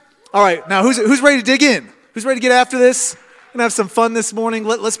All right, now who's ready to dig in? Who's ready to get after this? We're going to have some fun this morning.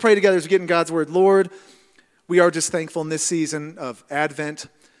 Let's pray together as we get in God's word. Lord, we are just thankful in this season of Advent,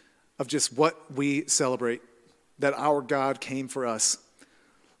 of just what we celebrate, that our God came for us.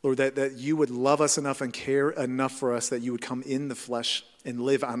 Lord, that you would love us enough and care enough for us that you would come in the flesh and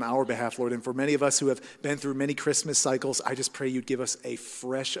live on our behalf, Lord. And for many of us who have been through many Christmas cycles, I just pray you'd give us a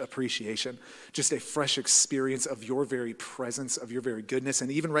fresh appreciation, just a fresh experience of your very presence, of your very goodness.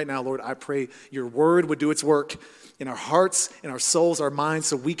 And even right now, Lord, I pray your word would do its work in our hearts, in our souls, our minds,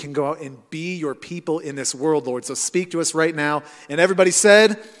 so we can go out and be your people in this world, Lord. So speak to us right now. And everybody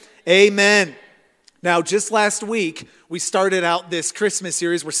said, amen. Now, just last week, we started out this Christmas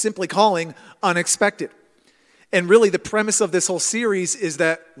series we're simply calling Unexpected. And really, the premise of this whole series is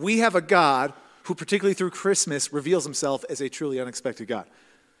that we have a God who, particularly through Christmas, reveals himself as a truly unexpected God.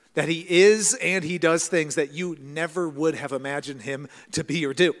 That he is and he does things that you never would have imagined him to be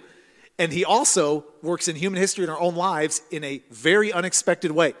or do. And he also works in human history in our own lives in a very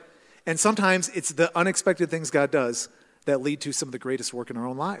unexpected way. And sometimes it's the unexpected things God does that lead to some of the greatest work in our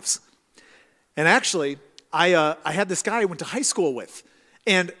own lives. And actually, I had this guy I went to high school with,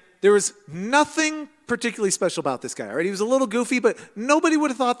 and there was nothing particularly special about this guy, right? He was a little goofy, but nobody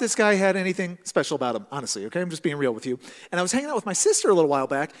would have thought this guy had anything special about him, honestly, okay? I'm just being real with you. And I was hanging out with my sister a little while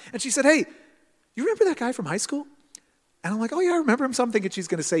back, and she said, hey, you remember that guy from high school? And I'm like, oh yeah, I remember him. So I'm thinking she's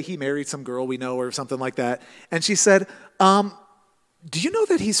going to say he married some girl we know or something like that. And she said, do you know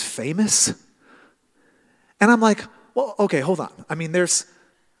that he's famous? And I'm like, well, okay, hold on. I mean, there's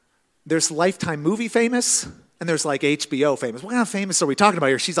Lifetime movie famous, and there's like HBO famous. What kind of famous are we talking about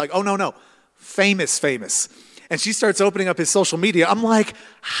here? She's like, oh, no, famous. And she starts opening up his social media. I'm like,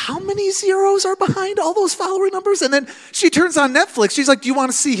 how many zeros are behind all those follower numbers? And then she turns on Netflix. She's like, do you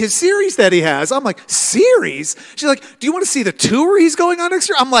want to see his series that he has? I'm like, series? She's like, do you want to see the tour he's going on next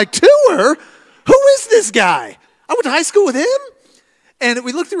year? I'm like, tour? Who is this guy? I went to high school with him? And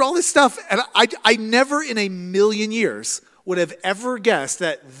we looked through all this stuff, and I never in a million years would have ever guessed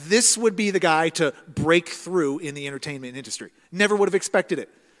that this would be the guy to break through in the entertainment industry. Never would have expected it.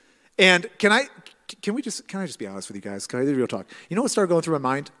 And can I just be honest with you guys? Can I do real talk? You know what started going through my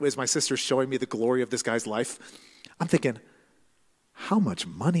mind as my sister showing me the glory of this guy's life? I'm thinking, how much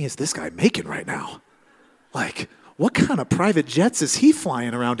money is this guy making right now? Like, what kind of private jets is he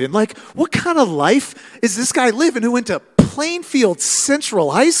flying around in? Like, what kind of life is this guy living who went to Plainfield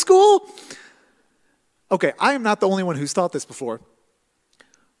Central High School? Okay, I am not the only one who's thought this before.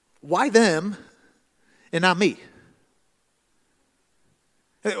 Why them and not me?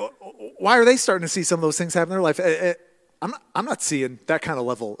 Why are they starting to see some of those things happen in their life? I'm not seeing that kind of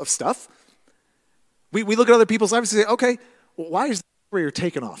level of stuff. We look at other people's lives and say, okay, why is their career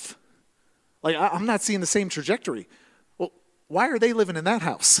taking off? Like, I'm not seeing the same trajectory. Well, why are they living in that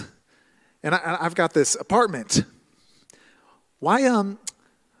house? And I've got this apartment. Why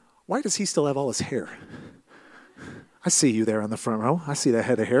does he still have all his hair? I see you there on the front row. I see that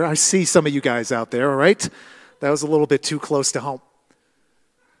head of hair. I see some of you guys out there, all right? That was a little bit too close to home.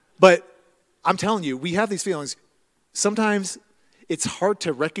 But I'm telling you, we have these feelings. Sometimes it's hard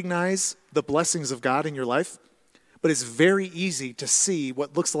to recognize the blessings of God in your life, but it's very easy to see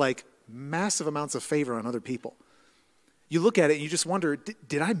what looks like massive amounts of favor on other people. You look at it and you just wonder,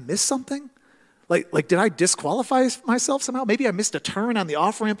 did I miss something? Like, did I disqualify myself somehow? Maybe I missed a turn on the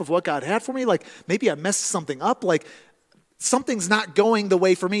off-ramp of what God had for me. Like, maybe I messed something up. Like, something's not going the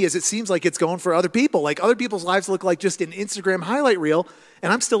way for me as it seems like it's going for other people. Like, other people's lives look like just an Instagram highlight reel,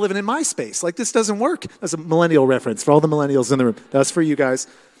 and I'm still living in my space. Like, this doesn't work. That's a millennial reference for all the millennials in the room. That's for you guys.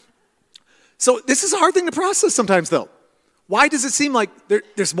 So this is a hard thing to process sometimes, though. Why does it seem like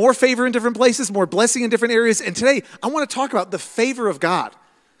there's more favor in different places, more blessing in different areas? And today, I want to talk about the favor of God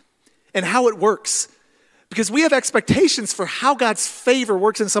and how it works. Because we have expectations for how God's favor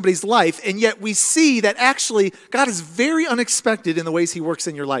works in somebody's life, and yet we see that actually God is very unexpected in the ways he works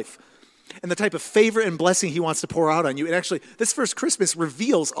in your life and the type of favor and blessing he wants to pour out on you. And actually, this first Christmas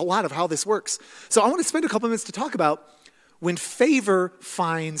reveals a lot of how this works. So I want to spend a couple minutes to talk about when favor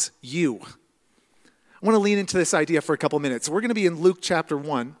finds you. I want to lean into this idea for a couple minutes. We're going to be in Luke chapter 1.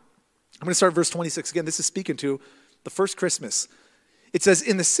 I'm going to start verse 26. Again, this is speaking to the first Christmas. It says,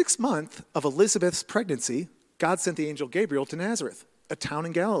 in the 6th month of Elizabeth's pregnancy, God sent the angel Gabriel to Nazareth, a town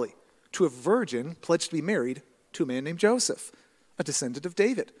in Galilee, to a virgin pledged to be married to a man named Joseph, a descendant of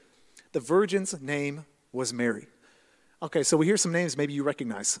David. The virgin's name was Mary. Okay, so we hear some names maybe you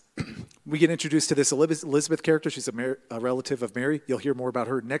recognize. We get introduced to this Elizabeth character. She's a relative of Mary. You'll hear more about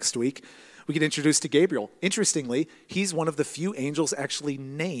her next week. We get introduced to Gabriel. Interestingly, he's one of the few angels actually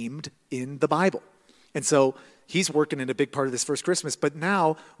named in the Bible. And so He's working in a big part of this first Christmas, but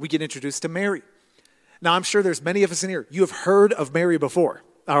now we get introduced to Mary. Now, I'm sure there's many of us in here, you have heard of Mary before,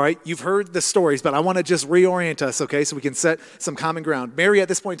 all right? You've heard the stories, but I want to just reorient us, okay, so we can set some common ground. Mary, at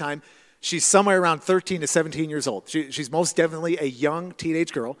this point in time, she's somewhere around 13 to 17 years old. She's most definitely a young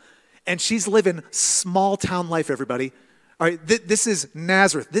teenage girl, and she's living small-town life, everybody. All right, this is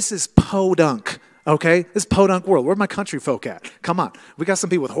Nazareth. This is Podunk. Okay, this is Podunk world. Where are my country folk at? Come on. We got some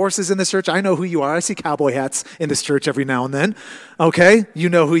people with horses in this church. I know who you are. I see cowboy hats in this church every now and then. Okay, you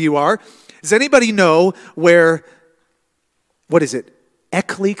know who you are. Does anybody know where, what is it,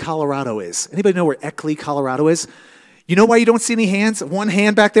 Eckley, Colorado is? Anybody know where Eckley, Colorado is? You know why you don't see any hands? One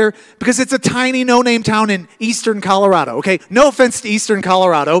hand back there? Because it's a tiny no-name town in eastern Colorado. Okay, no offense to eastern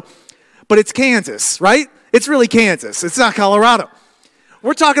Colorado, but it's Kansas, right? It's really Kansas. It's not Colorado.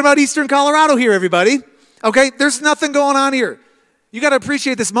 We're talking about eastern Colorado here, everybody. Okay? There's nothing going on here. You got to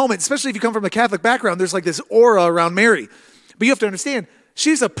appreciate this moment, especially if you come from a Catholic background. There's like this aura around Mary. But you have to understand,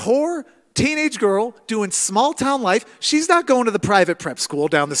 she's a poor teenage girl doing small town life. She's not going to the private prep school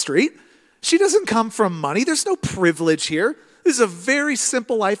down the street. She doesn't come from money. There's no privilege here. This is a very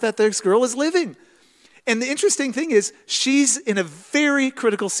simple life that this girl is living. And the interesting thing is, she's in a very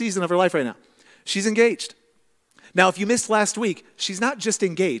critical season of her life right now. She's engaged. Now, if you missed last week, she's not just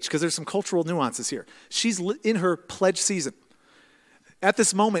engaged, because there's some cultural nuances here. She's in her pledge season. At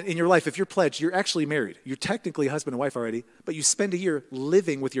this moment in your life, if you're pledged, you're actually married. You're technically husband and wife already, but you spend a year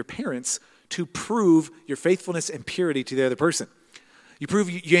living with your parents to prove your faithfulness and purity to the other person. You prove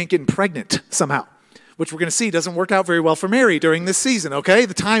you ain't getting pregnant somehow, which we're going to see doesn't work out very well for Mary during this season, okay?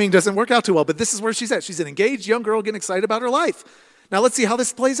 The timing doesn't work out too well, but this is where she's at. She's an engaged young girl getting excited about her life. Now, let's see how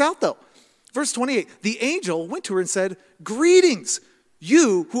this plays out, though. Verse 28, the angel went to her and said, greetings,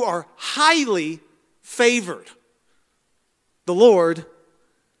 you who are highly favored. The Lord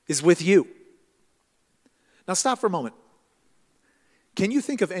is with you. Now stop for a moment. Can you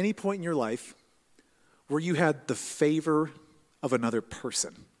think of any point in your life where you had the favor of another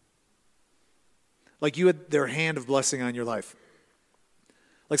person? Like you had their hand of blessing on your life.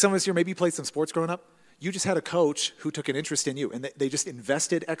 Like some of us here, maybe you played some sports growing up. You just had a coach who took an interest in you, and they just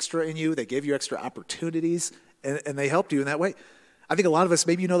invested extra in you. They gave you extra opportunities, and they helped you in that way. I think a lot of us,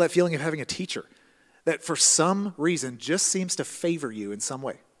 maybe you know that feeling of having a teacher that for some reason just seems to favor you in some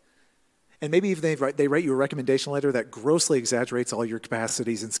way. And maybe if they write you a recommendation letter that grossly exaggerates all your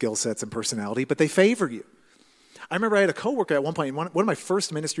capacities and skill sets and personality, but they favor you. I remember I had a coworker at one point, one of my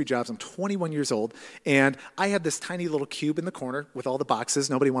first ministry jobs, I'm 21 years old, and I had this tiny little cube in the corner with all the boxes.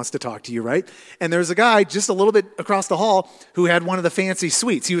 Nobody wants to talk to you, right? And there's a guy just a little bit across the hall who had one of the fancy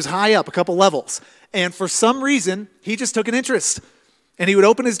suites. He was high up, a couple levels. And for some reason, he just took an interest. And he would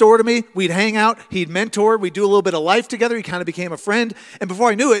open his door to me. We'd hang out. He'd mentor. We'd do a little bit of life together. He kind of became a friend. And before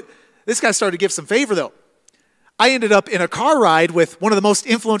I knew it, this guy started to give some favor, though. I ended up in a car ride with one of the most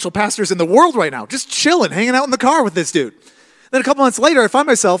influential pastors in the world right now, just chilling, hanging out in the car with this dude. Then a couple months later, I find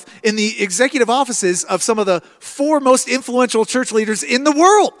myself in the executive offices of some of the 4 most influential church leaders in the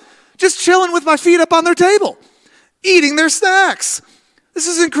world, just chilling with my feet up on their table, eating their snacks. This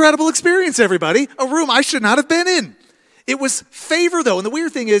is an incredible experience, everybody. A room I should not have been in. It was favor, though, and the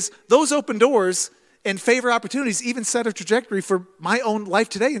weird thing is those open doors and favor opportunities even set a trajectory for my own life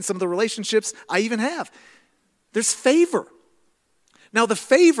today and some of the relationships I even have. There's favor. Now, the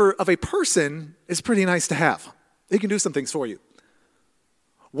favor of a person is pretty nice to have. They can do some things for you.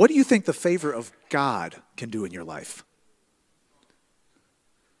 What do you think the favor of God can do in your life?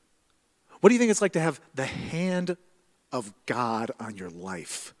 What do you think it's like to have the hand of God on your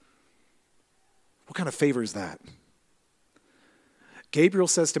life? What kind of favor is that? Gabriel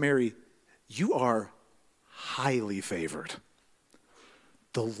says to Mary, you are highly favored.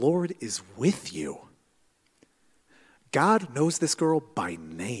 The Lord is with you. God knows this girl by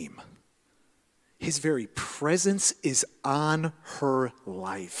name. His very presence is on her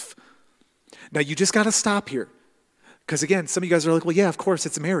life. Now, you just got to stop here. Because again, some of you guys are like, well, yeah, of course,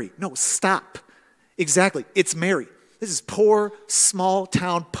 it's Mary. No, stop. Exactly, it's Mary. This is poor, small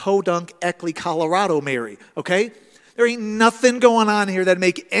town, Podunk, Eckley, Colorado Mary, okay? There ain't nothing going on here that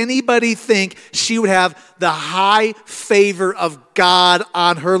make anybody think she would have the high favor of God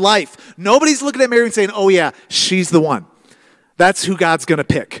on her life. Nobody's looking at Mary and saying, oh yeah, she's the one. That's who God's going to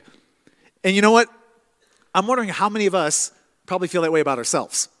pick. And you know what? I'm wondering how many of us probably feel that way about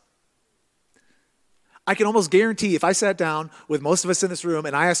ourselves. I can almost guarantee if I sat down with most of us in this room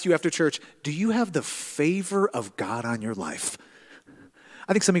and I asked you after church, do you have the favor of God on your life?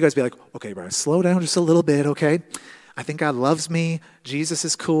 I think some of you guys would be like, okay, Brian, slow down just a little bit, okay? I think God loves me. Jesus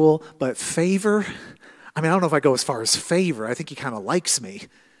is cool. But favor? I don't know if I go as far as favor. I think he kind of likes me.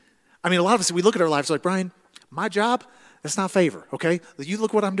 A lot of us, we look at our lives like, Brian, My job, that's not favor, okay? You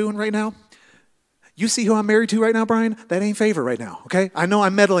look what I'm doing right now. You see who I'm married to right now, Brian? That ain't favor right now, okay? I know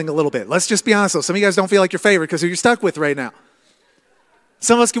I'm meddling a little bit. Let's just be honest, though. Some of you guys don't feel like you're favored because who you're stuck with right now.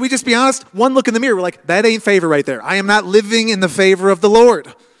 Some of us, can we just be honest? One look in the mirror, we're like, that ain't favor right there. I am not living in the favor of the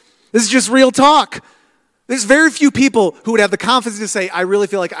Lord. This is just real talk. There's very few people who would have the confidence to say, I really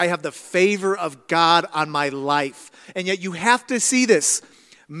feel like I have the favor of God on my life. And yet you have to see this.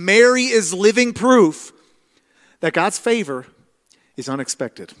 Mary is living proof that God's favor is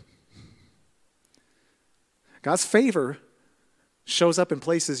unexpected. God's favor shows up in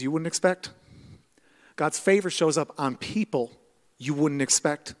places you wouldn't expect. God's favor shows up on people you wouldn't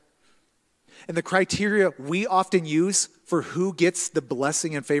expect. And the criteria we often use for who gets the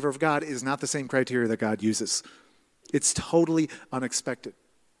blessing and favor of God is not the same criteria that God uses. It's totally unexpected.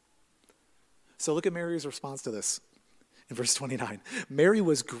 So look at Mary's response to this in verse 29. Mary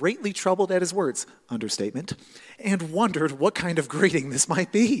was greatly troubled at his words, understatement, and wondered what kind of greeting this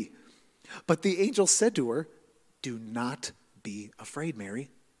might be. But the angel said to her, do not be afraid, Mary.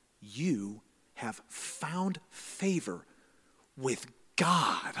 You have found favor with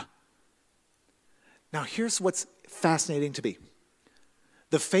God. Now, here's what's fascinating to me.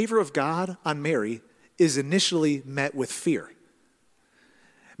 The favor of God on Mary is initially met with fear.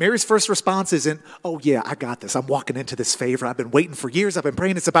 Mary's first response isn't, oh yeah, I got this. I'm walking into this favor. I've been waiting for years. I've been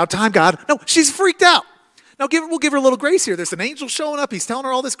praying. It's about time, God. No, she's freaked out. Now, we'll give her a little grace here. There's an angel showing up. He's telling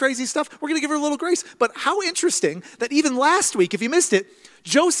her all this crazy stuff. We're going to give her a little grace. But how interesting that even last week, if you missed it,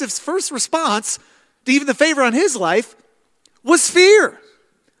 Joseph's first response to even the favor on his life was fear,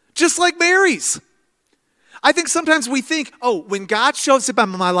 just like Mary's. I think sometimes we think, oh, when God shows up in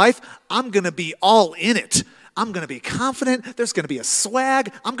my life, I'm going to be all in it. I'm going to be confident. There's going to be a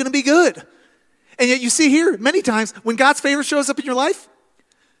swag. I'm going to be good. And yet you see here, many times, when God's favor shows up in your life,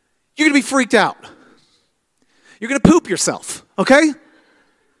 you're going to be freaked out. You're going to poop yourself, okay?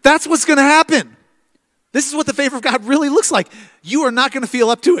 That's what's going to happen. This is what the favor of God really looks like. You are not going to feel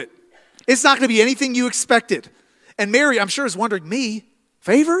up to it. It's not going to be anything you expected. And Mary, I'm sure, is wondering, me,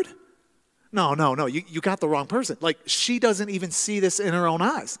 favored? No, you got the wrong person. Like, she doesn't even see this in her own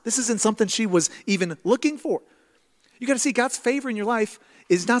eyes. This isn't something she was even looking for. You got to see God's favor in your life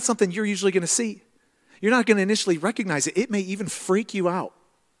is not something you're usually going to see. You're not going to initially recognize it. It may even freak you out.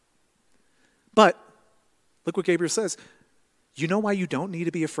 But look what Gabriel says. You know why you don't need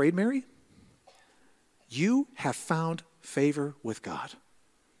to be afraid, Mary? You have found favor with God.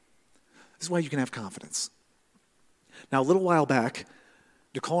 This is why you can have confidence. Now, a little while back,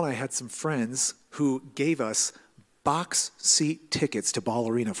 Nicole and I had some friends who gave us box seat tickets to Ball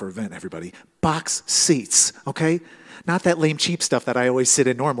Arena for an event, everybody. Box seats, okay? Not that lame cheap stuff that I always sit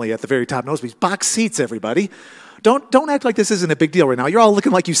in normally at the very top nosebleeds. Box seats, everybody. Don't act like this isn't a big deal right now. You're all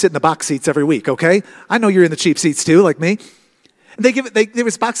looking like you sit in the box seats every week, okay? I know you're in the cheap seats too, like me. They give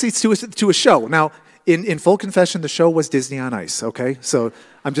us box seats to a show. Now, in full confession, the show was Disney on Ice, okay? So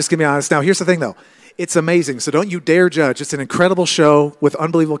I'm just going to be honest. Now, here's the thing, though. It's amazing, so don't you dare judge. It's an incredible show with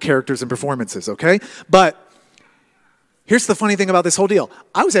unbelievable characters and performances, okay? But here's the funny thing about this whole deal.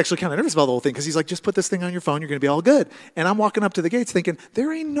 I was actually kind of nervous about the whole thing because he's like, just put this thing on your phone. You're going to be all good. And I'm walking up to the gates thinking,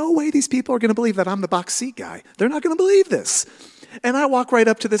 there ain't no way these people are going to believe that I'm the box seat guy. They're not going to believe this. And I walk right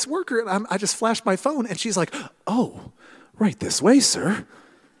up to this worker, and I just flash my phone, and she's like, oh, right this way, sir.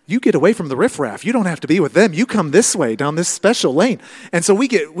 You get away from the riffraff. You don't have to be with them. You come this way down this special lane. And so we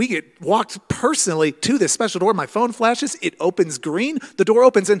get walked personally to this special door. My phone flashes. It opens green. The door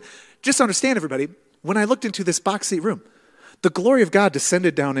opens. And just understand, everybody, when I looked into this box seat room, the glory of God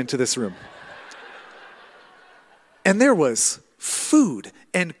descended down into this room. And there was food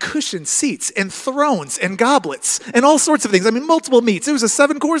and cushioned seats and thrones and goblets and all sorts of things. I mean, multiple meats. It was a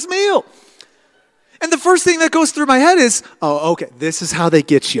 7-course meal. And the first thing that goes through my head is, oh, okay, this is how they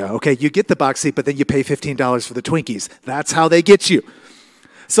get you. Okay, you get the box seat, but then you pay $15 for the Twinkies. That's how they get you.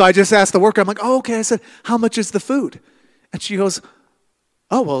 So I just asked the worker, I'm like, oh, okay. I said, how much is the food? And she goes,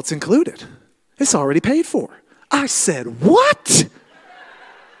 oh, well, it's included. It's already paid for. I said, what?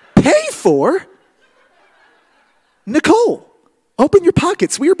 Pay for? Nicole, open your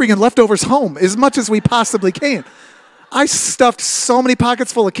pockets. We are bringing leftovers home as much as we possibly can. I stuffed so many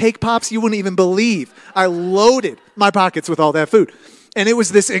pockets full of cake pops you wouldn't even believe. I loaded my pockets with all that food. And it was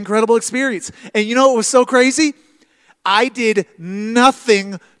this incredible experience. And you know what was so crazy? I did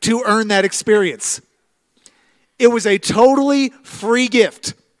nothing to earn that experience. It was a totally free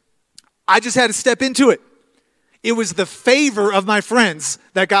gift. I just had to step into it. It was the favor of my friends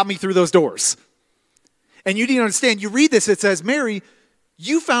that got me through those doors. And you need to understand, you read this, it says, Mary,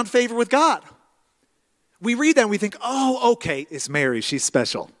 you found favor with God. We read that and we think, oh, okay, it's Mary. She's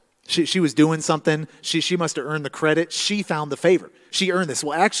special. She was doing something. She must have earned the credit. She found the favor. She earned this.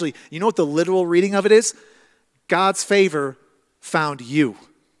 Well, actually, you know what the literal reading of it is? God's favor found you.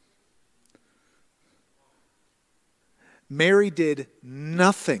 Mary did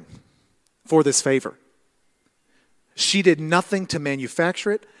nothing for this favor. She did nothing to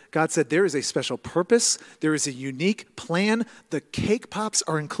manufacture it. God said, there is a special purpose. There is a unique plan. The cake pops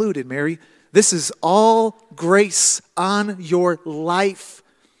are included, Mary. This is all grace on your life.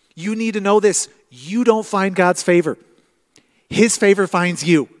 You need to know this. You don't find God's favor. His favor finds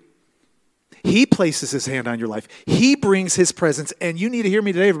you. He places his hand on your life. He brings his presence. And you need to hear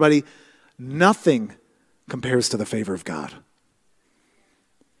me today, everybody. Nothing compares to the favor of God.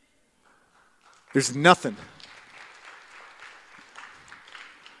 There's nothing.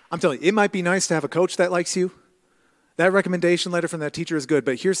 I'm telling you, it might be nice to have a coach that likes you. That recommendation letter from that teacher is good.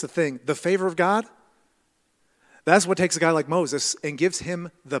 But here's the thing. The favor of God, that's what takes a guy like Moses and gives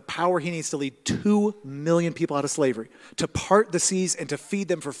him the power he needs to lead 2 million people out of slavery, to part the seas and to feed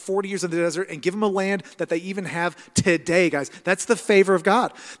them for 40 years in the desert and give them a land that they even have today, guys. That's the favor of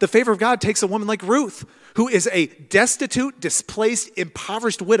God. The favor of God takes a woman like Ruth, who is a destitute, displaced,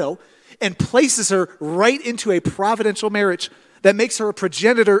 impoverished widow, and places her right into a providential marriage that makes her a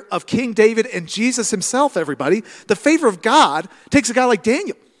progenitor of King David and Jesus himself, everybody. The favor of God takes a guy like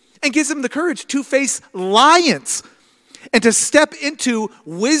Daniel and gives him the courage to face lions and to step into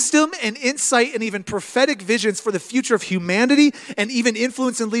wisdom and insight and even prophetic visions for the future of humanity and even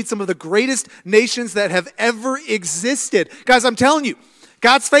influence and lead some of the greatest nations that have ever existed. Guys, I'm telling you,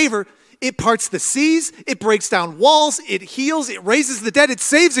 God's favor, it parts the seas, it breaks down walls, it heals, it raises the dead, it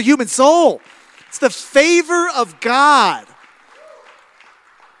saves a human soul. It's the favor of God.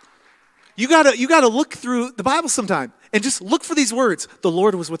 You gotta look through the Bible sometime and just look for these words. The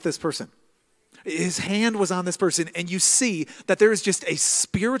Lord was with this person. His hand was on this person, and you see that there is just a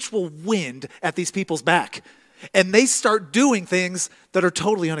spiritual wind at these people's back. And they start doing things that are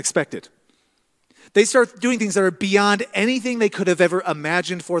totally unexpected. They start doing things that are beyond anything they could have ever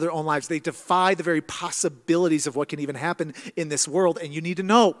imagined for their own lives. They defy the very possibilities of what can even happen in this world. And you need to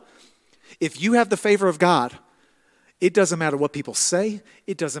know, if you have the favor of God, it doesn't matter what people say.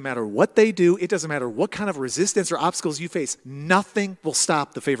 It doesn't matter what they do. It doesn't matter what kind of resistance or obstacles you face. Nothing will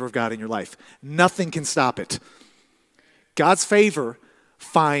stop the favor of God in your life. Nothing can stop it. God's favor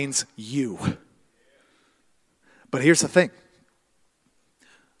finds you. But here's the thing.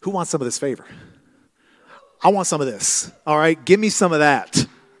 Who wants some of this favor? I want some of this. All right, give me some of that.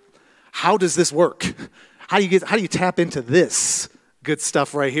 How does this work? How do you tap into this good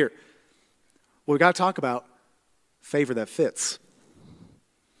stuff right here? Well, we got to talk about favor that fits.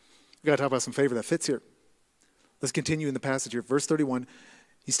 We've got to talk about some favor that fits here. Let's continue in the passage here. Verse 31,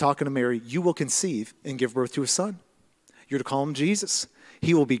 he's talking to Mary. You will conceive and give birth to a son. You're to call him Jesus.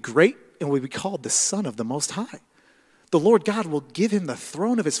 He will be great and will be called the Son of the Most High. The Lord God will give him the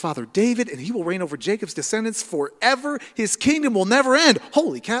throne of his father David, and he will reign over Jacob's descendants forever. His kingdom will never end.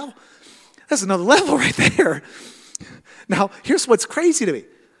 Holy cow. That's another level right there. Now, here's what's crazy to me.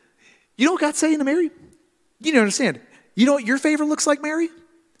 You know what God's saying to Mary? You don't understand. You know what your favor looks like, Mary?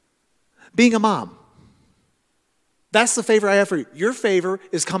 Being a mom. That's the favor I have for you. Your favor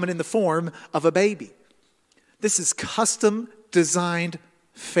is coming in the form of a baby. This is custom designed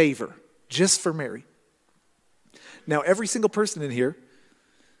favor just for Mary. Now, every single person in here,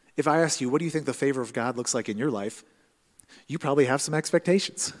 if I ask you, what do you think the favor of God looks like in your life? You probably have some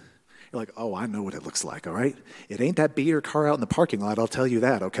expectations. You're like, oh, I know what it looks like, all right? It ain't that beater car out in the parking lot, I'll tell you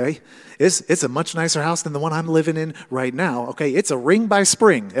that, okay? It's a much nicer house than the one I'm living in right now, okay? It's a ring by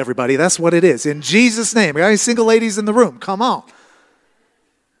spring, everybody. That's what it is. In Jesus' name. Any single ladies in the room, come on.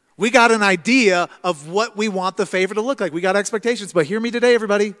 We got an idea of what we want the favor to look like. We got expectations, but hear me today,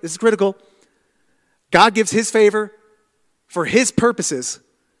 everybody. This is critical. God gives his favor for his purposes,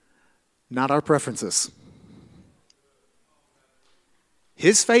 not our preferences.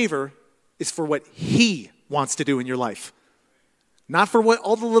 His favor is for what he wants to do in your life, not for what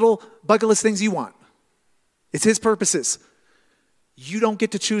all the little bucket list things you want. It's his purposes. You don't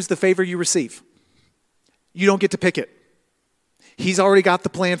get to choose the favor you receive. You don't get to pick it. He's already got the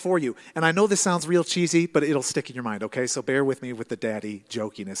plan for you. And I know this sounds real cheesy, but it'll stick in your mind, okay? So bear with me with the daddy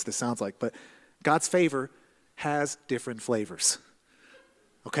jokiness this sounds like. But God's favor has different flavors,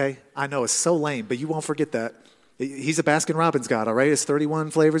 okay? I know it's so lame, but you won't forget that. He's a Baskin-Robbins God, all right? It's 31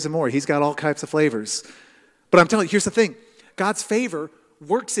 flavors and more. He's got all types of flavors. But I'm telling you, here's the thing. God's favor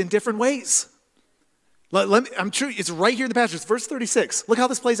works in different ways. I'm sure it's right here in the passage. It's verse 36. Look how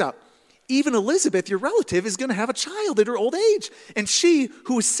this plays out. Even Elizabeth, your relative, is going to have a child in her old age. And she,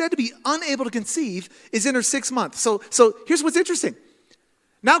 who is said to be unable to conceive, is in her 6th month. So here's what's interesting.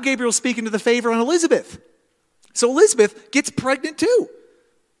 Now Gabriel's speaking to the favor on Elizabeth. So Elizabeth gets pregnant too.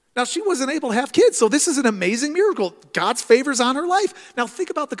 Now she wasn't able to have kids, so this is an amazing miracle. God's favor's on her life. Now think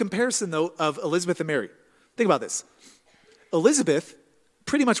about the comparison, though, of Elizabeth and Mary. Think about this. Elizabeth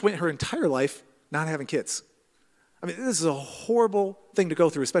pretty much went her entire life not having kids. I mean, this is a horrible thing to go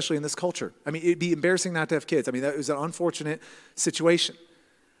through, especially in this culture. I mean, it'd be embarrassing not to have kids. I mean, that was an unfortunate situation.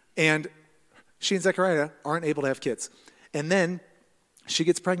 And she and Zechariah aren't able to have kids. And then she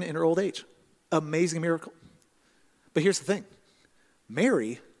gets pregnant in her old age. Amazing miracle. But here's the thing.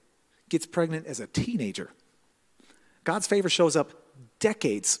 Mary gets pregnant as a teenager. God's favor shows up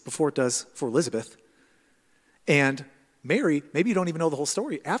decades before it does for Elizabeth. And Mary, maybe you don't even know the whole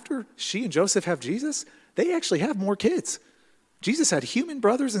story. After she and Joseph have Jesus, they actually have more kids. Jesus had human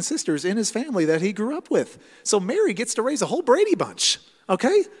brothers and sisters in his family that he grew up with. So Mary gets to raise a whole Brady Bunch,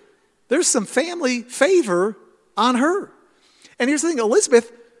 okay? There's some family favor on her. And here's the thing,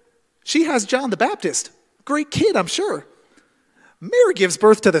 Elizabeth, she has John the Baptist. Great kid, I'm sure. Mary gives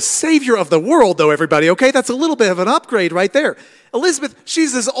birth to the Savior of the world, though, everybody, okay? That's a little bit of an upgrade right there. Elizabeth,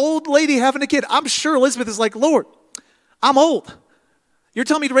 she's this old lady having a kid. I'm sure Elizabeth is like, Lord, I'm old. You're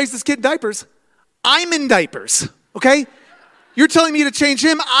telling me to raise this kid in diapers? I'm in diapers, okay? You're telling me to change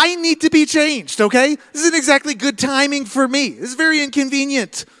him? I need to be changed, okay? This isn't exactly good timing for me. This is very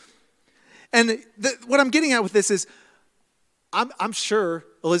inconvenient. And what I'm getting at with this is, I'm sure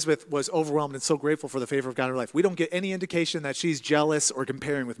Elizabeth was overwhelmed and so grateful for the favor of God in her life. We don't get any indication that she's jealous or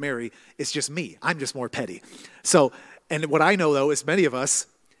comparing with Mary. It's just me. I'm just more petty. So, and what I know, though, is many of us,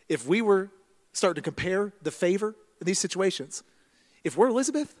 if we were starting to compare the favor in these situations, if we're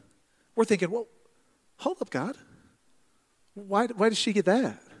Elizabeth, we're thinking, well, hold up, God. Why did she get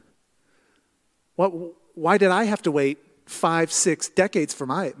that? Why did I have to wait 5, 6 decades for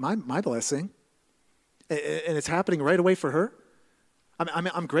my blessing? And it's happening right away for her?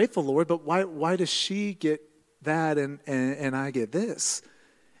 I'm grateful, Lord, but why does she get that and I get this?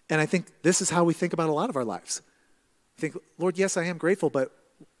 And I think this is how we think about a lot of our lives. I think, Lord, yes, I am grateful, but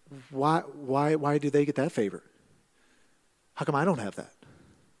why do they get that favor? How come I don't have that?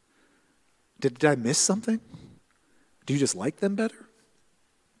 Did I miss something? Do you just like them better?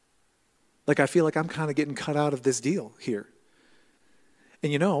 Like I feel like I'm kind of getting cut out of this deal here.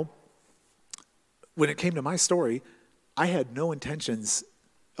 And you know, when it came to my story, I had no intentions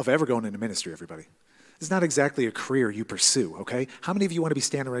of ever going into ministry, everybody. It's not exactly a career you pursue, okay? How many of you want to be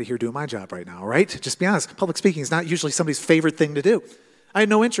standing right here doing my job right now, right? Just be honest. Public speaking is not usually somebody's favorite thing to do. I had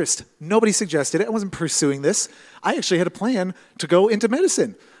no interest. Nobody suggested it. I wasn't pursuing this. I actually had a plan to go into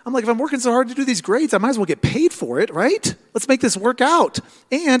medicine. I'm like, if I'm working so hard to do these grades, I might as well get paid for it, right? Let's make this work out.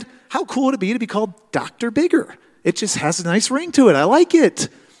 And how cool would it be to be called Dr. Bigger? It just has a nice ring to it. I like it.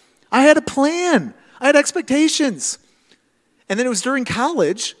 I had a plan. I had expectations. And then it was during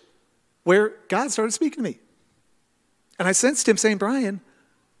college where God started speaking to me. And I sensed him saying, Brian,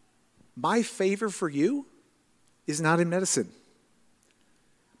 my favor for you is not in medicine.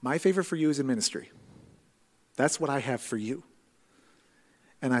 My favor for you is in ministry. That's what I have for you.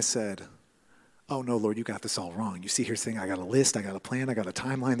 And I said, oh no, Lord, you got this all wrong. You see, here's the thing, I got a list, I got a plan, I got a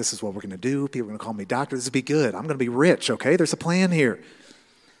timeline. This is what we're going to do. People are going to call me doctor. This will be good. I'm going to be rich, okay? There's a plan here.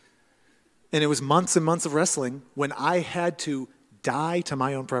 And it was months and months of wrestling when I had to die to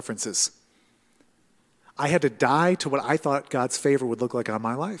my own preferences. I had to die to what I thought God's favor would look like on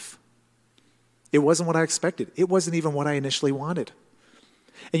my life. It wasn't what I expected. It wasn't even what I initially wanted.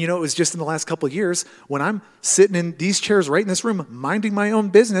 And you know, it was just in the last couple of years when I'm sitting in these chairs right in this room, minding my own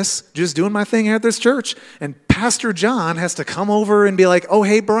business, just doing my thing at this church, and Pastor John has to come over and be like, oh,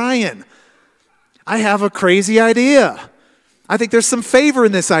 hey, Brian, I have a crazy idea. I think there's some favor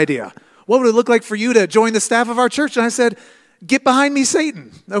in this idea. What would it look like for you to join the staff of our church? And I said, get behind me,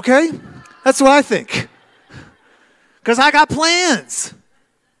 Satan, okay? That's what I think. Because I got plans.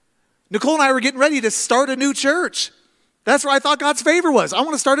 Nicole and I were getting ready to start a new church. That's where I thought God's favor was. I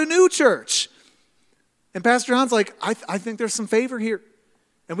want to start a new church. And Pastor John's like, I think there's some favor here.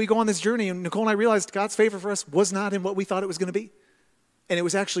 And we go on this journey, and Nicole and I realized God's favor for us was not in what we thought it was going to be. And it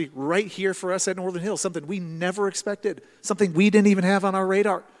was actually right here for us at Northern Hills, something we never expected, something we didn't even have on our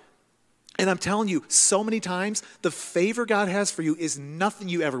radar. And I'm telling you, so many times, the favor God has for you is nothing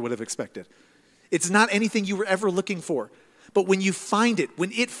you ever would have expected. It's not anything you were ever looking for. But when you find it,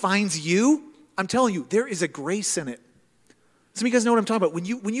 when it finds you, I'm telling you, there is a grace in it. Some of you guys know what I'm talking about.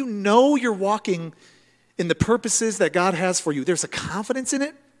 When you know you're walking in the purposes that God has for you, there's a confidence in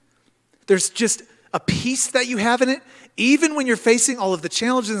it. There's just a peace that you have in it. Even when you're facing all of the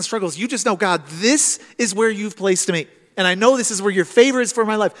challenges and struggles, you just know, God, this is where you've placed me. And I know this is where your favor is for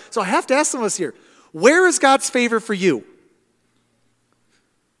my life. So I have to ask some of us here, where is God's favor for you?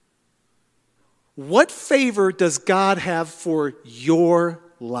 What favor does God have for your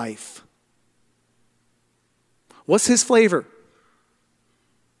life? What's his flavor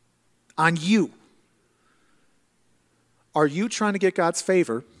on you? Are you trying to get God's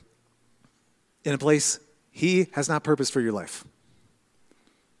favor in a place he has not purposed for your life?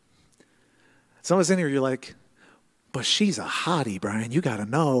 Some of us in here, you're like, but she's a hottie, Brian. You got to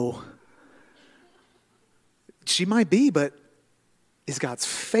know. She might be, but is God's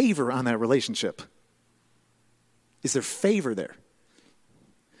favor on that relationship? Is there favor there?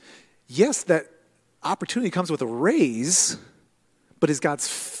 Yes, that opportunity comes with a raise, but is God's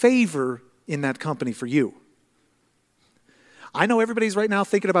favor in that company for you? I know everybody's right now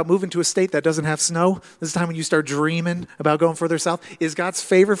thinking about moving to a state that doesn't have snow. This is the time when you start dreaming about going further south. Is God's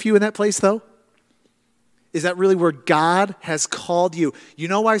favor for you in that place, though? Is that really where God has called you? You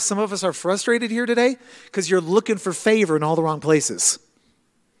know why some of us are frustrated here today? Because you're looking for favor in all the wrong places.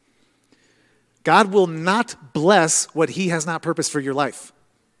 God will not bless what he has not purposed for your life.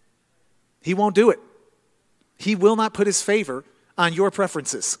 He won't do it. He will not put his favor on your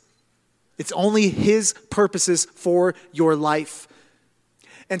preferences. It's only his purposes for your life.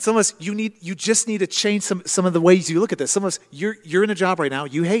 And some of us, you just need to change some of the ways you look at this. Some of us, you're in a job right now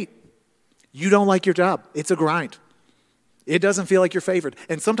you hate. You don't like your job. It's a grind. It doesn't feel like you're favored.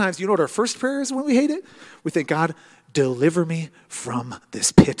 And sometimes, you know what our first prayer is when we hate it? We think, God, deliver me from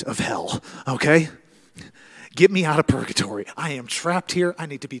this pit of hell, okay? Get me out of purgatory. I am trapped here. I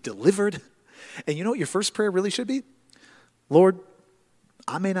need to be delivered. And you know what your first prayer really should be? Lord,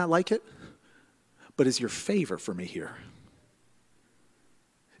 I may not like it, but is your favor for me here?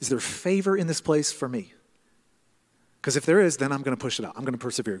 Is there favor in this place for me? Because if there is, then I'm going to push it out. I'm going to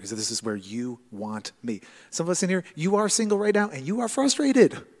persevere because this is where you want me. Some of us in here, you are single right now and you are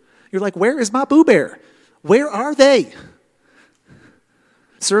frustrated. You're like, where is my boo bear? Where are they?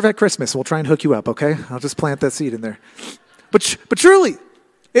 Serve at Christmas. We'll try and hook you up, okay? I'll just plant that seed in there. But truly,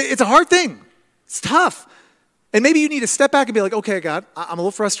 it's a hard thing. It's tough. And maybe you need to step back and be like, okay, God, I'm a little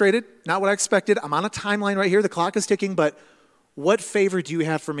frustrated. Not what I expected. I'm on a timeline right here. The clock is ticking. But what favor do you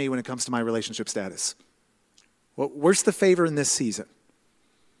have for me when it comes to my relationship status? Where's the favor in this season?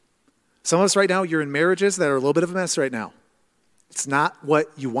 Some of us right now, you're in marriages that are a little bit of a mess right now. It's not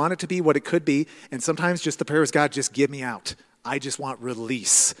what you want it to be, what it could be. And sometimes just the prayer is, God, just get me out. I just want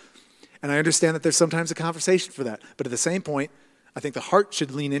release. And I understand that there's sometimes a conversation for that. But at the same point, I think the heart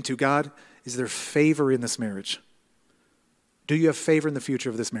should lean into, God, is there favor in this marriage? Do you have favor in the future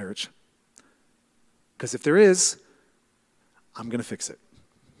of this marriage? Because if there is, I'm going to fix it.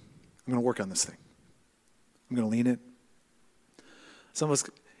 I'm going to work on this thing. I'm going to lean in. Some of us,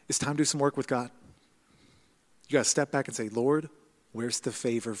 it's time to do some work with God. You got to step back and say, Lord, where's the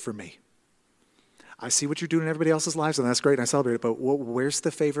favor for me? I see what you're doing in everybody else's lives, and that's great, and I celebrate it, but where's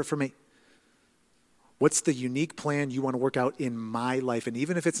the favor for me? What's the unique plan you want to work out in my life? And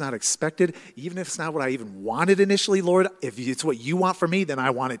even if it's not expected, even if it's not what I even wanted initially, Lord, if it's what you want for me, then I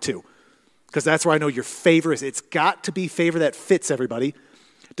want it too. Because that's where I know your favor is. It's got to be favor that fits everybody.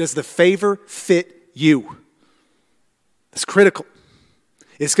 Does the favor fit you? It's critical.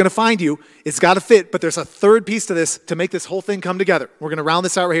 It's going to find you. It's got to fit. But there's a third piece to this to make this whole thing come together. We're going to round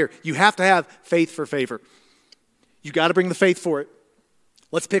this out right here. You have to have faith for favor. You got to bring the faith for it.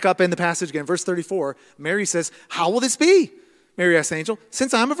 Let's pick up in the passage again. Verse 34, Mary says, how will this be? Mary asked the angel,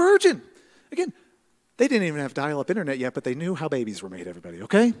 since I'm a virgin. Again, they didn't even have dial-up internet yet, but they knew how babies were made, everybody,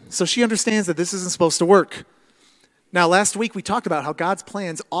 okay? So she understands that this isn't supposed to work. Now, last week we talked about how God's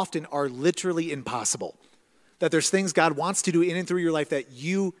plans often are literally impossible. That there's things God wants to do in and through your life that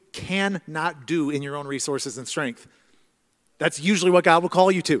you cannot do in your own resources and strength. That's usually what God will call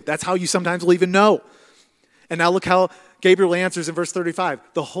you to. That's how you sometimes will even know. And now look how Gabriel answers in verse 35.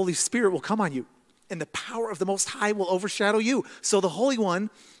 The Holy Spirit will come on you, and the power of the Most High will overshadow you. So the Holy One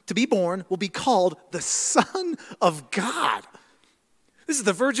to be born will be called the Son of God. This is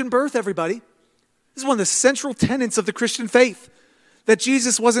the virgin birth, everybody. This is one of the central tenets of the Christian faith. That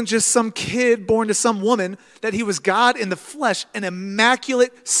Jesus wasn't just some kid born to some woman, that he was God in the flesh, an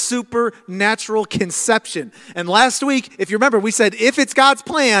immaculate, supernatural conception. And last week, if you remember, we said, if it's God's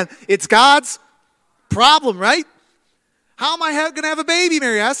plan, it's God's problem, right? How am I going to have a baby,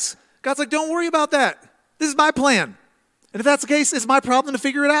 Mary asks. God's like, don't worry about that. This is my plan. And if that's the case, it's my problem to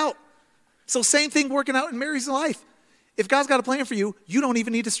figure it out. So same thing working out in Mary's life. If God's got a plan for you, you don't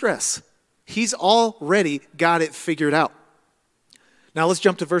even need to stress. He's already got it figured out. Now let's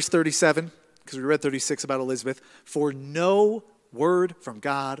jump to verse 37, because we read 36 about Elizabeth. For no word from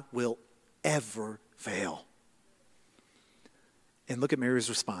God will ever fail. And look at Mary's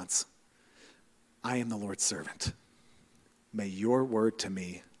response. I am the Lord's servant. May your word to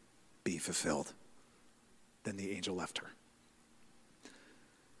me be fulfilled. Then the angel left her.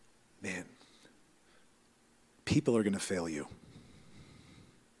 Man, people are going to fail you.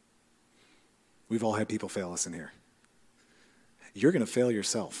 We've all had people fail us in here. You're going to fail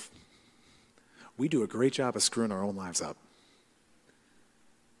yourself. We do a great job of screwing our own lives up.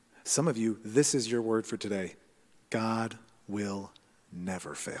 Some of you, this is your word for today. God will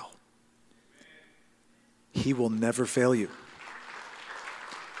never fail. He will never fail you.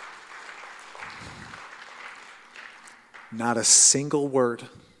 Not a single word,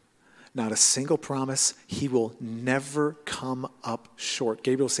 not a single promise. He will never come up short.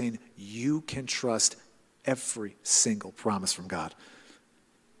 Gabriel's saying you can trust every single promise from God.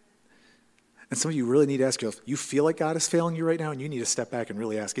 And some of you really need to ask yourself, you feel like God is failing you right now, and you need to step back and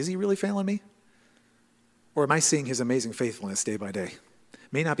really ask, is he really failing me? Or am I seeing his amazing faithfulness day by day?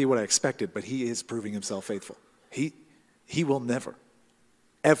 May not be what I expected, but he is proving himself faithful. He will never,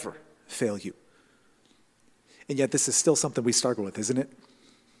 ever fail you. And yet this is still something we struggle with, isn't it?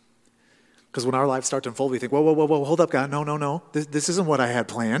 Because when our lives start to unfold, we think, whoa, hold up, God, no. This isn't what I had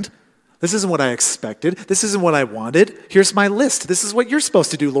planned. This isn't what I expected. This isn't what I wanted. Here's my list. This is what you're supposed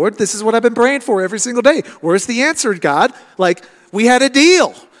to do, Lord. This is what I've been praying for every single day. Where's the answer, God? Like, we had a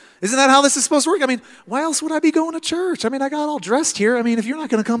deal. Isn't that how this is supposed to work? I mean, why else would I be going to church? I mean, I got all dressed here. I mean, if you're not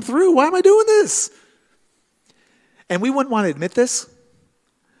going to come through, why am I doing this? And we wouldn't want to admit this,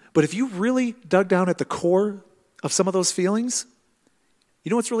 but if you really dug down at the core of some of those feelings, you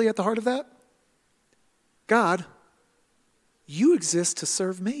know what's really at the heart of that? God, you exist to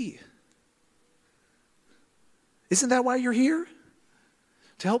serve me. Isn't that why you're here?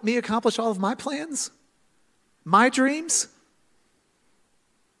 To help me accomplish all of my plans? My dreams?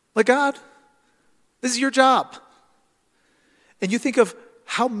 Like, God, this is your job. And you think of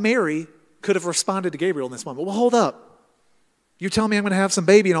how Mary could have responded to Gabriel in this moment. Well, hold up. You're telling me I'm going to have some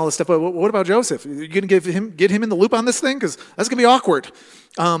baby and all this stuff, but what about Joseph? You're going to get him in the loop on this thing? Because that's going to be awkward.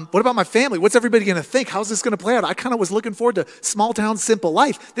 What about my family? What's everybody going to think? How's this going to play out? I kind of was looking forward to small town, simple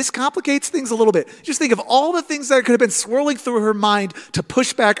life. This complicates things a little bit. Just think of all the things that could have been swirling through her mind to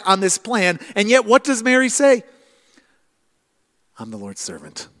push back on this plan. And yet, what does Mary say? I'm the Lord's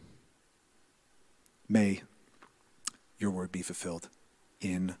servant. May your word be fulfilled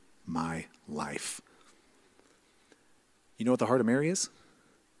in my life. You know what the heart of Mary is?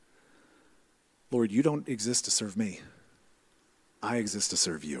 Lord, you don't exist to serve me. I exist to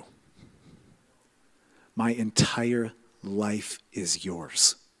serve you. My entire life is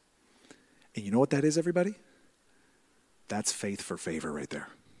yours. And you know what that is, everybody? That's faith for favor right there.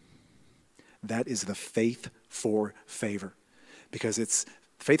 That is the faith for favor. Because it's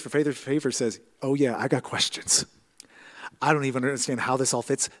faith for favor says, oh yeah, I got questions. I don't even understand how this all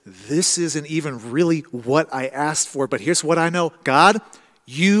fits. This isn't even really what I asked for, but here's what I know. God,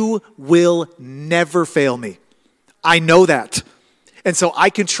 you will never fail me. I know that. And so I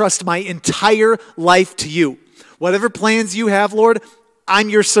can trust my entire life to you. Whatever plans you have, Lord, I'm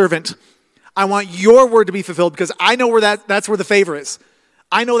your servant. I want your word to be fulfilled because I know where that's where the favor is.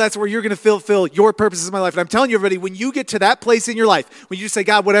 I know that's where you're going to fulfill your purposes in my life. And I'm telling you, everybody, when you get to that place in your life, when you just say,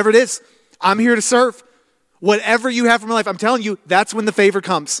 God, whatever it is, I'm here to serve. Whatever you have for my life, I'm telling you, that's when the favor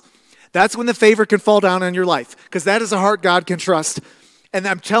comes. That's when the favor can fall down on your life because that is a heart God can trust. And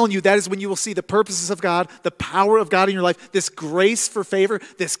I'm telling you, that is when you will see the purposes of God, the power of God in your life, this grace for favor,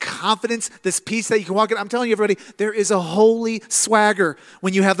 this confidence, this peace that you can walk in. I'm telling you, everybody, there is a holy swagger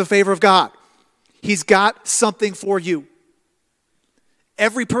when you have the favor of God. He's got something for you.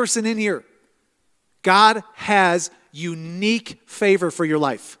 Every person in here, God has unique favor for your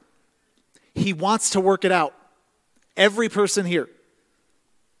life. He wants to work it out. Every person here.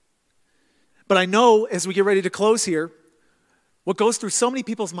 But I know as we get ready to close here, what goes through so many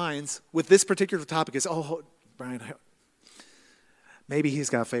people's minds with this particular topic is, oh, Brian, maybe he's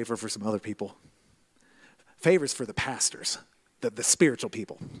got favor for some other people. Favors for the pastors, the spiritual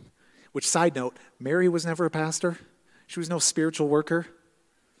people. Which, side note, Mary was never a pastor. She was no spiritual worker.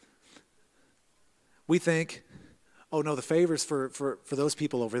 We think, oh no, the favors for those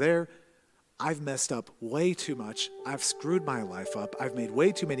people over there. I've messed up way too much. I've screwed my life up. I've made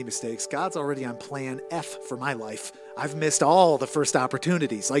way too many mistakes. God's already on plan F for my life. I've missed all the first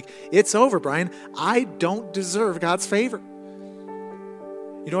opportunities. Like, it's over, Brian. I don't deserve God's favor.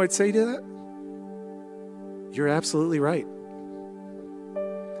 You know what I'd say to that? You're absolutely right.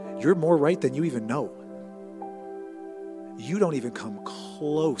 You're more right than you even know. You don't even come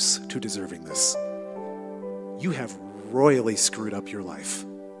close to deserving this. You have royally screwed up your life.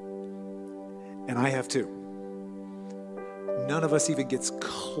 And I have too. None of us even gets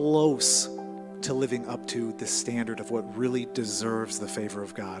close to living up to the standard of what really deserves the favor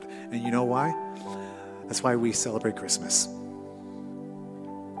of God. And you know why? That's why we celebrate Christmas.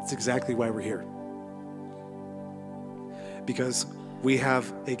 That's exactly why we're here. Because we have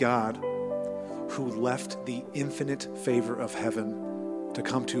a God who left the infinite favor of heaven to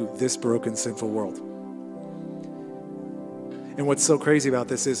come to this broken, sinful world. And what's so crazy about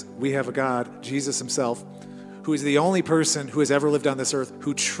this is we have a God, Jesus himself, who is the only person who has ever lived on this earth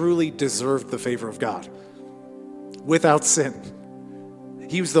who truly deserved the favor of God without sin.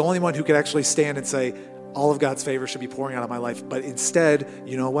 He was the only one who could actually stand and say, all of God's favor should be pouring out of my life. But instead,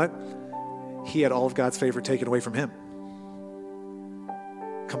 you know what? He had all of God's favor taken away from him.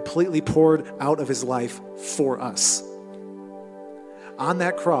 Completely poured out of his life for us. On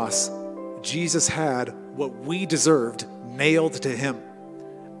that cross, Jesus had what we deserved nailed to him.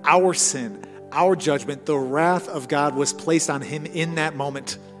 Our sin, our judgment, the wrath of God was placed on him in that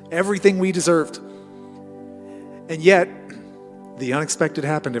moment. Everything we deserved. And yet, the unexpected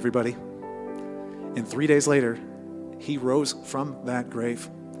happened, everybody. And 3 days later, he rose from that grave.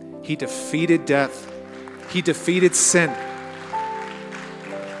 He defeated death. He defeated sin.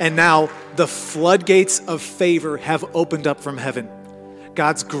 And now the floodgates of favor have opened up from heaven.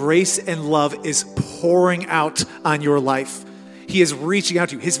 God's grace and love is pouring out on your life. He is reaching out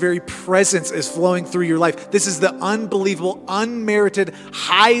to you. His very presence is flowing through your life. This is the unbelievable, unmerited,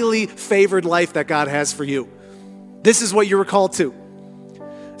 highly favored life that God has for you. This is what you're called to.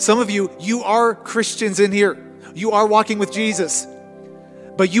 Some of you, you are Christians in here. You are walking with Jesus.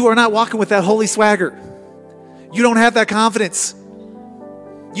 But you are not walking with that holy swagger. You don't have that confidence.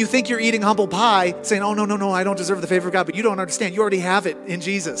 You think you're eating humble pie, saying, oh, no, I don't deserve the favor of God. But you don't understand. You already have it in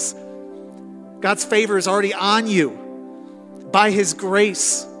Jesus. God's favor is already on you. By his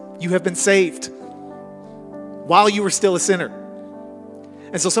grace, you have been saved while you were still a sinner.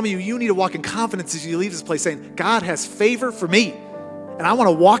 And so some of you, you need to walk in confidence as you leave this place saying, God has favor for me. And I want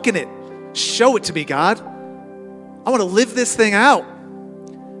to walk in it. Show it to me, God. I want to live this thing out.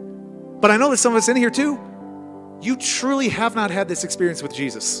 But I know there's some of us in here too. You truly have not had this experience with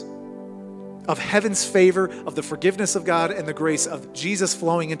Jesus. Of heaven's favor, of the forgiveness of God and the grace of Jesus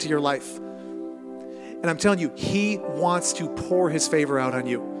flowing into your life. And I'm telling you, he wants to pour his favor out on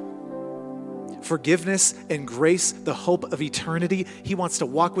you. Forgiveness and grace, the hope of eternity. He wants to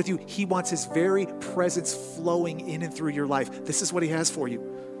walk with you. He wants his very presence flowing in and through your life. This is what he has for you.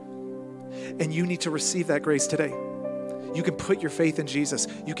 And you need to receive that grace today. You can put your faith in Jesus.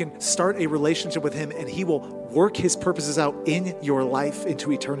 You can start a relationship with him and he will work his purposes out in your life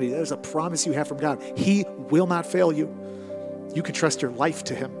into eternity. That is a promise you have from God. He will not fail you. You can trust your life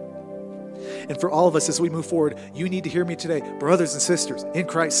to him. And for all of us as we move forward, you need to hear me today. Brothers and sisters in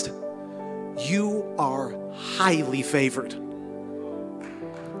Christ, you are highly favored.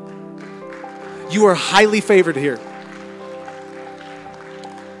 You are highly favored here.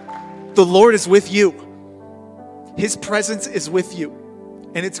 The Lord is with you. His presence is with you.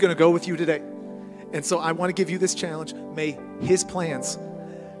 And it's going to go with you today. And so I want to give you this challenge. May his plans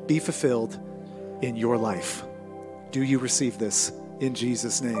be fulfilled in your life. Do you receive this in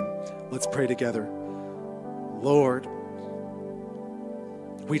Jesus' name? Let's pray together. Lord,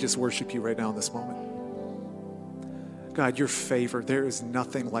 we just worship you right now in this moment. God, your favor, there is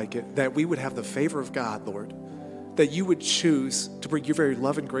nothing like it. That we would have the favor of God, Lord. That you would choose to bring your very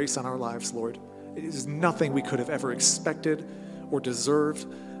love and grace on our lives, Lord. It is nothing we could have ever expected or deserved,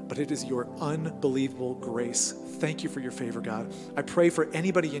 but it is your unbelievable grace. Thank you for your favor, God. I pray for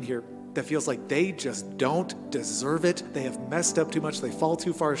anybody in here that feels like they just don't deserve it. They have messed up too much. They fall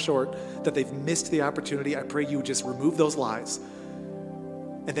too far short, that they've missed the opportunity. I pray you would just remove those lies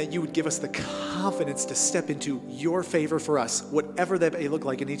and that you would give us the confidence to step into your favor for us, whatever that may look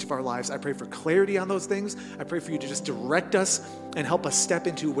like in each of our lives. I pray for clarity on those things. I pray for you to just direct us and help us step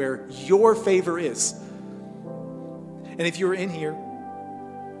into where your favor is. And if you're in here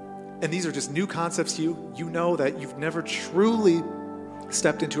and these are just new concepts to you, you know that you've never truly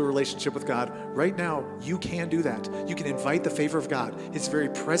stepped into a relationship with God. Right now, you can do that. You can invite the favor of God, his very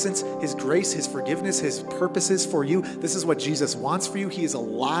presence, his grace, his forgiveness, his purposes for you. This is what Jesus wants for you. He is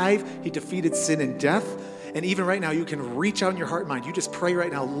alive. He defeated sin and death. And even right now, you can reach out in your heart and mind. You just pray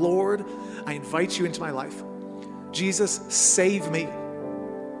right now, Lord, I invite you into my life. Jesus, save me.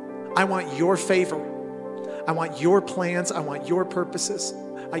 I want your favor. I want your plans. I want your purposes.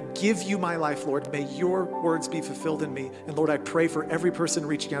 I give you my life, Lord. May your words be fulfilled in me. And Lord, I pray for every person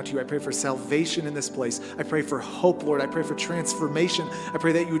reaching out to you. I pray for salvation in this place. I pray for hope, Lord. I pray for transformation. I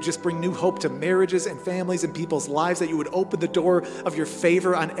pray that you would just bring new hope to marriages and families and people's lives, that you would open the door of your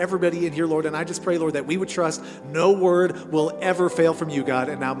favor on everybody in here, Lord. And I just pray, Lord, that we would trust no word will ever fail from you, God.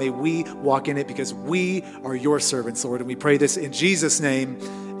 And now may we walk in it because we are your servants, Lord. And we pray this in Jesus' name.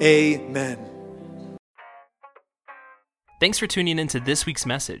 Amen. Thanks for tuning in to this week's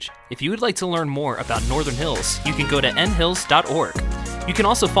message. If you would like to learn more about Northern Hills, you can go to nhills.org. You can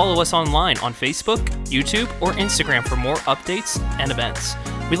also follow us online on Facebook, YouTube, or Instagram for more updates and events.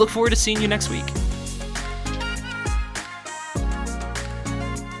 We look forward to seeing you next week.